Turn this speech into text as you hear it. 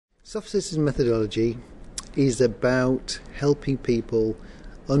Soft systems methodology is about helping people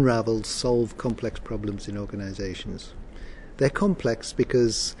unravel, solve complex problems in organisations. They're complex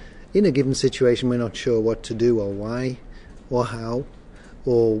because in a given situation we're not sure what to do or why or how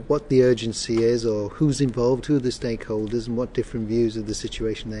or what the urgency is or who's involved, who are the stakeholders and what different views of the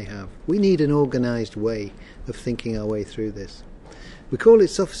situation they have. We need an organised way of thinking our way through this. We call it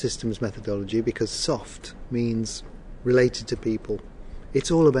soft systems methodology because soft means related to people. It's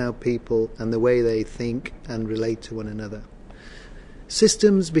all about people and the way they think and relate to one another.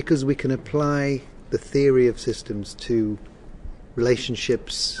 Systems because we can apply the theory of systems to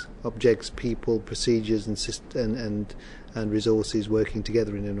relationships, objects, people, procedures and resources working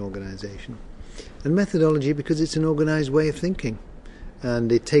together in an organisation. And methodology because it's an organised way of thinking, and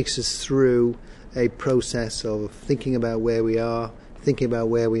it takes us through a process of thinking about where we are, thinking about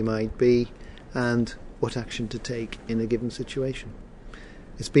where we might be, and what action to take in a given situation.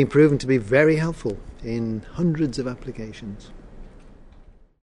 It's been proven to be very helpful in hundreds of applications.